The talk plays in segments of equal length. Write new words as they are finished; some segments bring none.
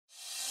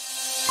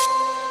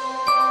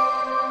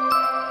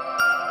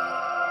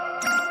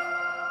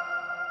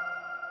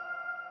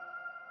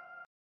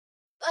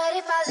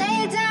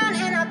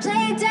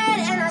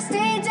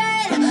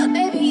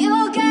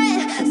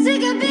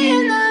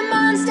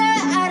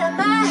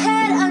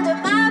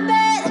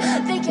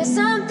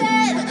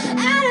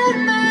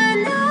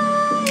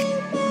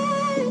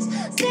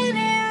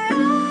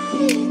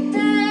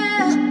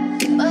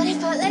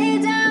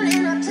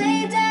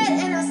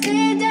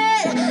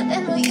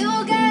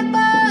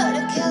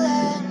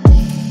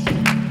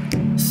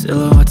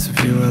Silhouettes of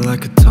you are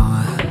like a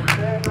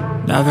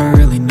taunt. Never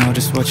really know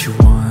just what you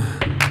want.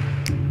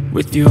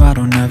 With you I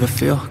don't ever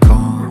feel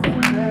calm.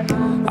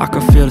 I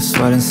can feel the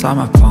sweat inside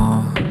my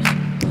palms.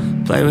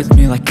 Play with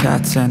me like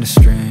cats and a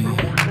string.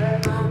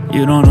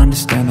 You don't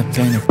understand the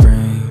pain it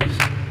brings.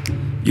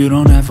 You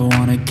don't ever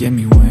wanna give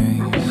me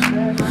wings.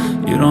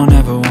 You don't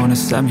ever wanna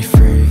set me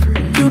free.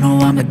 You know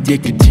I'm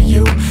addicted to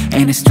you,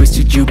 and it's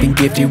twisted, you've been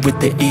gifted with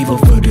the evil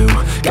voodoo.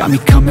 Got me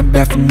coming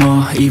back for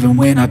more, even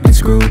when I've been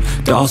screwed.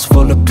 Dolls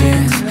full of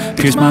pins,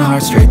 pierce my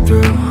heart straight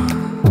through.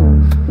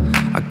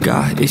 I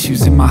got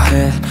issues in my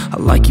head, I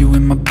like you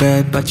in my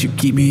bed, but you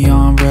keep me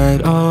on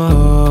red.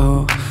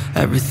 Oh,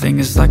 everything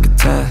is like a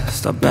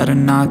test, I better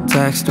not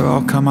text or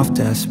I'll come off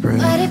desperate.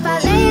 But if I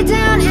lay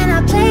down and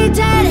I play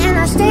dead and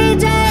I stay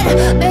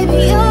dead,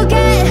 baby you'll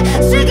get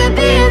sick of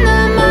being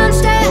the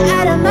monster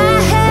out of my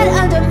head,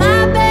 under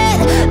my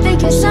bed,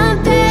 thinking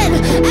something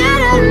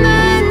out of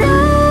my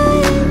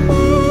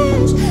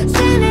nightmares,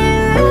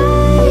 standing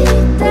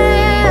right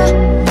there.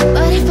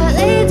 But if I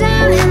lay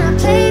down and I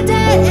play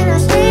dead and I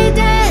stay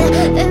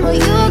dead, then will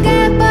you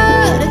get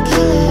bored of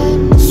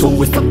killing me? So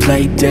if I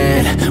play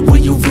dead, will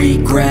you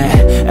regret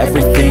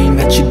everything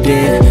that you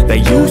did, that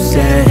you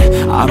said?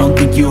 I don't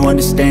think you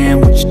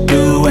understand what you're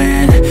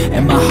doing,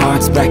 and my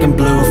heart's black and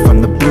blue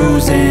from the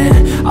bruising.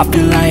 I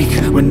feel like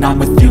when I'm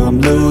with you I'm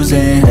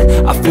losing.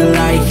 I feel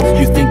like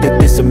you think that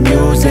this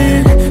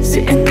amusing,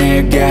 sitting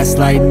there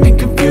gaslighting and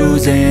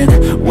confusing.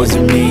 Was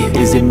it me?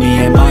 Is it me?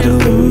 Am I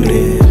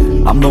deluded?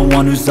 I'm the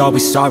one who's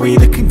always sorry,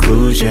 the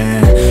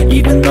conclusion,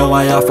 even though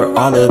I offer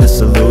all of the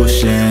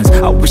solutions.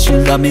 I wish you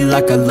loved me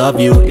like I love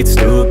you, it's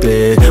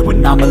stupid.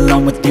 When I'm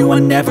alone with you I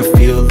never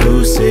feel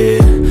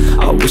lucid.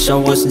 I wish I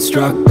wasn't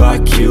struck by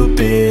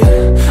Cupid.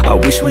 I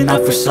wish when I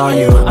first saw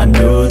you I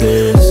knew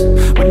this.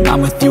 When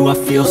I'm with you I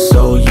feel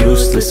so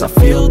useless, I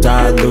feel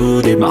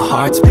diluted, my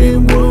heart's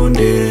been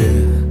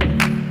wounded.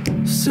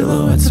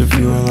 Silhouettes of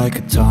you are like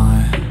a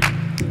taunt.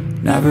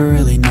 Never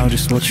really know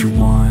just what you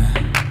want.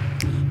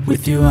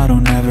 With you I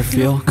don't ever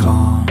feel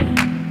calm.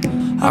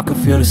 I can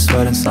feel the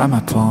sweat inside my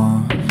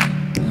palms.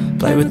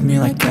 Play with me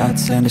like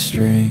cats and a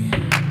string.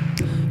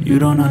 You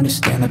don't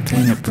understand the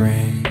pain it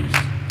brings.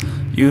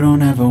 You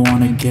don't ever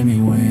wanna give me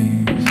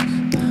wings.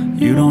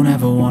 You don't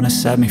ever wanna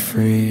set me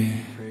free.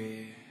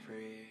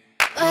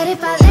 But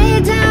if I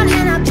lay down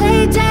and I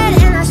play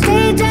dead and I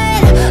stay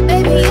dead,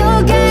 baby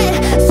you'll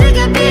get sick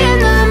of being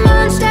the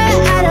monster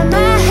out of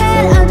my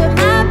head, under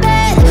my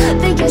bed,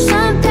 thinking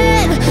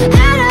something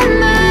out of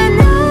my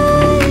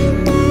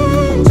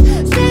nightmares,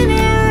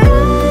 standing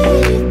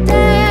right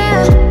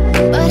there.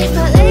 But if I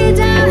lay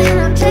down and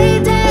I play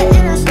dead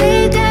and I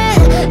stay dead,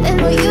 then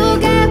will you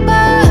get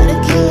bored of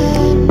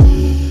killing me?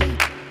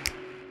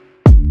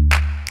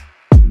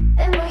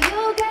 Then will you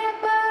get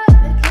bored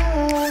of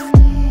killing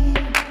me?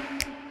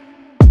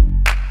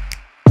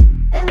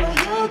 Then will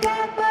you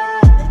get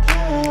bored of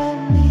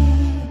killing me?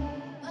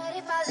 But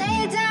if I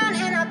lay down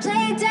and I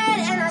play dead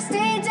and I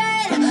stay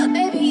dead,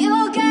 baby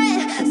you'll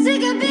get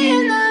sick of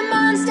being the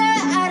monster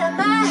out of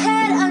my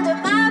head, under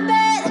my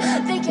bed,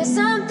 thinking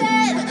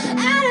something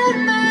out of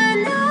my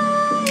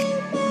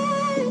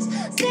nightmares,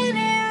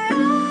 standing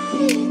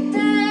right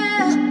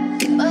there.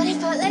 But if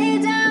I lay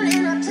down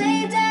and I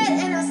play dead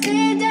and I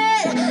stay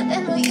dead,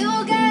 then will you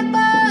get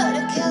bored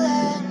of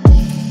killing me?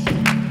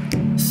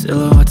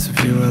 Silhouettes of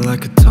you are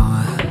like a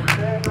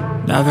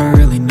taunt. Never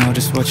really know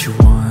just what you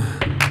want.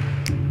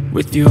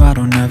 With you I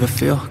don't ever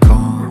feel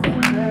calm.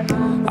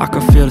 I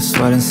can feel the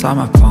sweat inside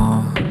my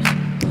palms.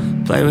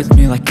 Play with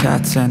me like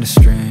cats and a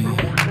string.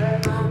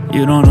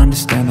 You don't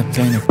understand the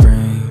pain it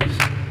brings.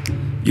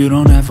 You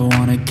don't ever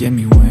wanna give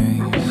me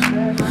wings.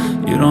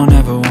 You don't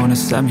ever wanna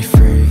set me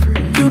free.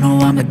 You know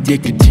I'm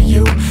addicted to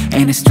you,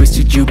 and it's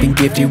twisted, you've been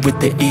gifted with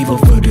the evil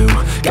voodoo.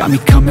 Got me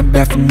coming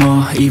back for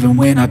more, even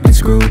when I've been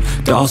screwed.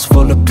 Dolls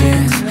full of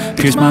pins,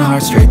 pierce my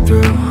heart straight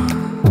through.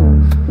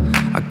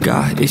 I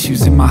got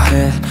issues in my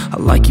head, I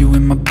like you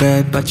in my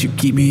bed, but you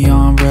keep me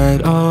on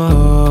red.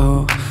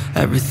 Oh,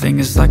 everything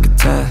is like a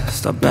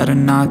test, I better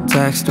not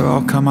text or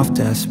I'll come off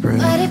desperate.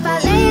 But if I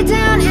lay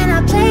down and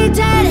I play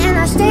dead and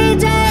I stay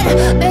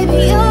dead,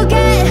 baby you'll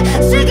get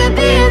sick of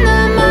being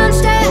the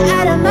monster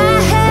out of my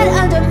head,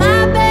 under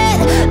my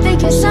bed,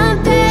 thinking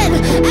something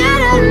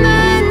out of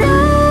my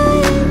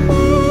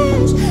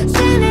nightmares,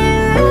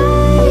 standing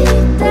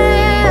right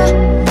there.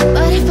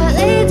 But if I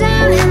lay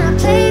down and I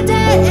play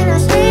dead and I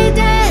stay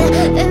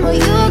dead, then will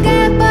you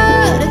get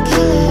bored of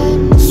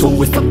killing me? So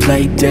if I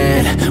play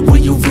dead, will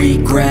you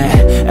regret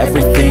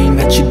everything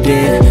that you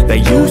did, that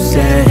you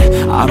said?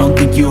 I don't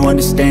think you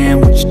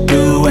understand what you're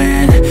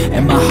doing,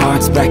 and my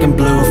heart's black and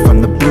blue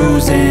from the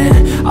bruising.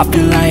 I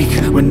feel like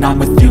when I'm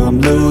with you I'm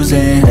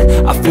losing.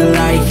 I feel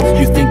like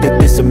you think that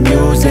this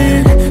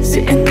amusing,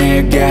 sitting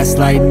there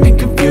gaslighting and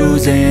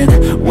confusing.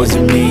 Was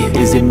it me?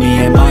 Is it me?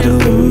 Am I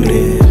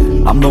deluded?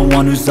 I'm the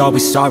one who's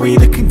always sorry,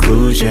 the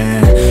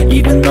conclusion,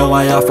 even though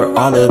I offer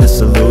all of the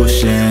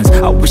solutions.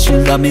 I wish you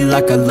loved me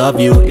like I love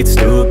you, it's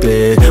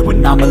stupid.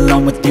 When I'm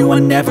alone with you I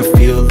never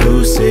feel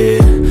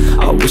lucid.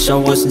 I wish I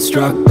wasn't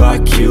struck by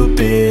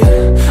Cupid.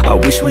 I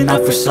wish when I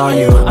first saw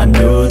you I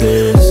knew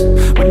this.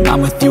 When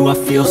I'm with you I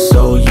feel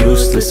so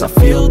useless, I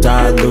feel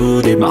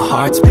diluted, my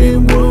heart's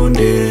been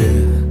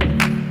wounded.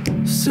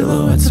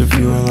 Silhouettes of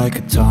you are like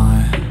a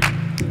taunt,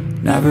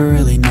 never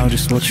really know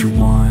just what you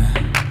want.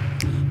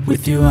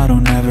 With you I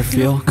don't ever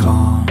feel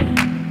calm,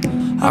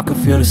 I can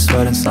feel the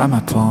sweat inside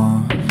my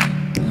palms.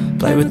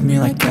 Play with me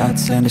like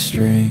cats and a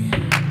string,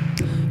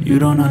 you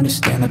don't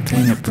understand the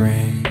pain it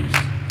brings.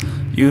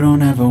 You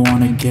don't ever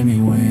wanna give me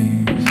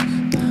wings,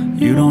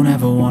 you don't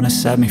ever wanna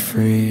set me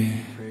free.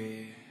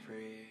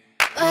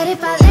 But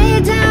if I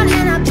lay down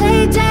and I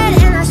play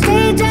dead and I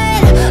stay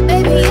dead,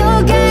 baby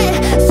you'll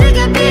get sick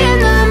of being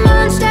the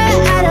monster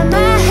out of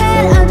my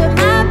head, under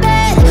my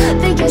bed,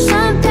 thinking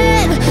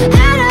something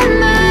out of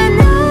my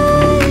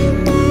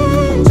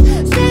nightmares.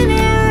 See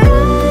me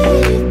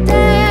right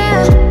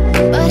there.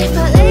 But if I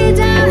lay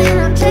down and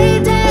I play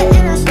dead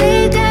and I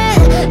stay dead,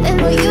 then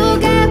will you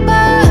get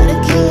bored of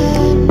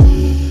killing me?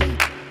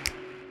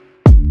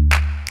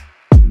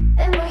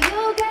 Then will you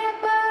get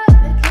bored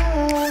of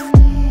killing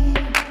me?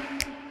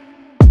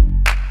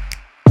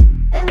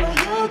 Then will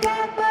you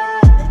get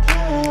bored of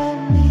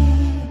killing me?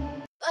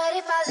 But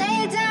if I lay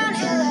down,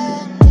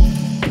 killing me.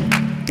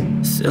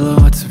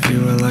 Silhouettes of you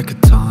are like a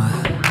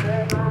taunt,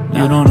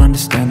 you don't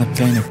understand the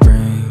pain it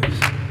brings.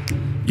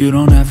 You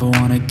don't ever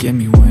wanna give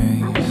me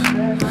wings,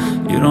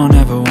 you don't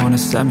ever wanna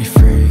set me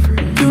free.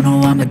 You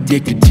know I'm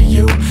addicted to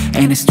you,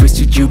 and it's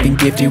twisted, you've been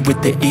gifted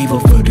with the evil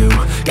voodoo.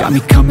 Got me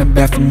coming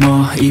back for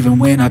more, even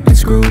when I've been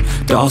screwed.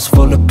 Dolls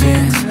full of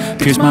pins,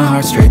 pierce my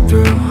heart straight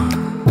through.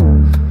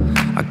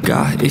 I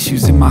got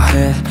issues in my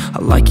head, I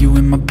like you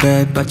in my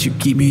bed, but you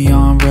keep me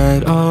on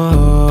red.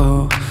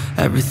 Oh,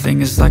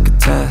 everything is like a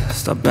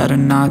test, I better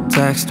not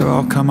text or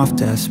I'll come off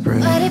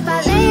desperate. But if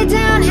I lay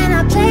down and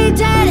I play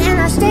dead and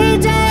I stay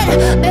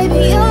dead,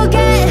 baby you'll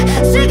get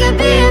sick of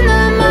being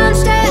the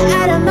monster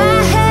out of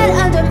my head,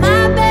 under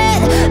my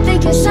bed,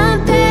 thinking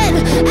something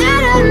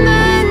out of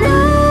my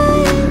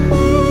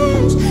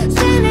nightmares.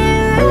 See me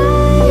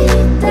right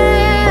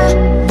there.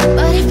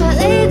 But if I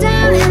lay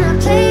down and I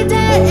play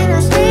dead and I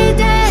stay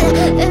dead,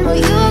 then will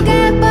you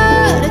get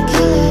bored of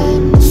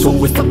killing me? So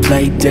if I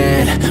play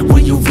dead, will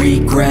you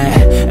regret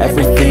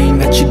everything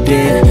that you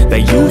did,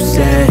 that you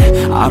said?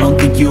 I don't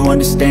think you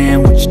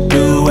understand what you're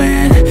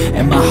doing,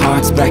 and my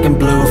heart's black and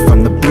blue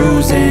from the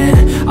bruising.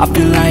 I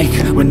feel like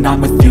when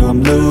I'm with you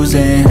I'm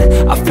losing,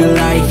 I feel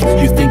like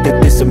you think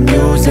that this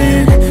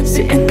amusing,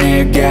 sitting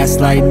there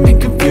gaslighting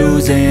and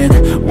confusing.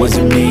 Was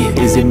it me,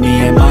 is it me,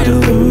 am I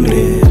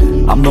deluded?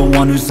 I'm the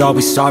one who's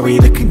always sorry,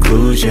 the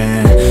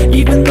conclusion,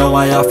 even though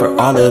I offer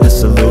all of the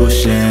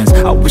solutions.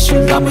 I wish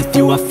when I'm with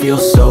you I feel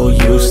so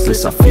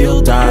useless, I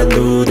feel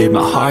diluted,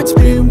 my heart's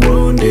been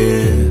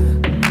wounded.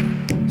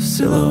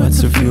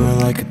 Silhouettes of you are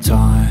like a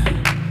taunt,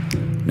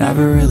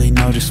 never really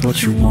know just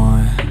what you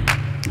want.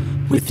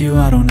 With you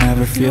I don't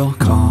ever feel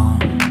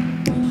calm,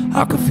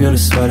 I can feel the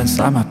sweat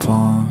inside my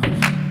palms.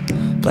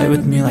 Play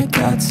with me like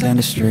cats and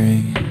a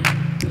string,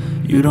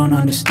 you don't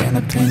understand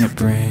the pain it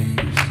brings.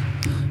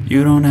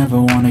 You don't ever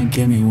wanna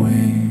give me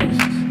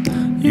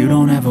wings, you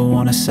don't ever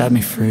wanna set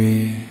me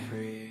free.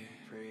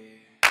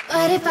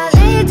 But if I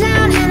lay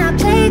down and I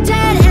play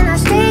dead and I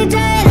stay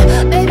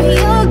dead, baby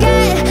you'll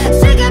get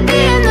sick of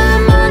being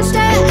the monster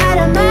out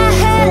of my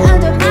head,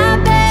 under my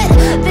bed,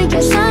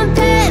 thinking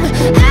something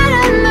out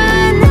of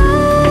my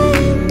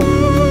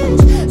nightmares.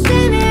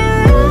 See me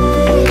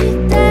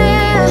right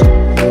there.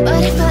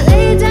 But if I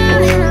lay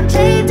down and I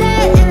play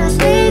dead and I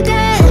stay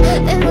dead,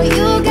 then will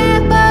you get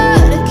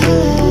bored of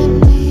killing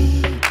me?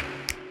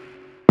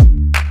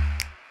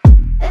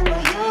 Then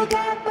will you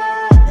get bored?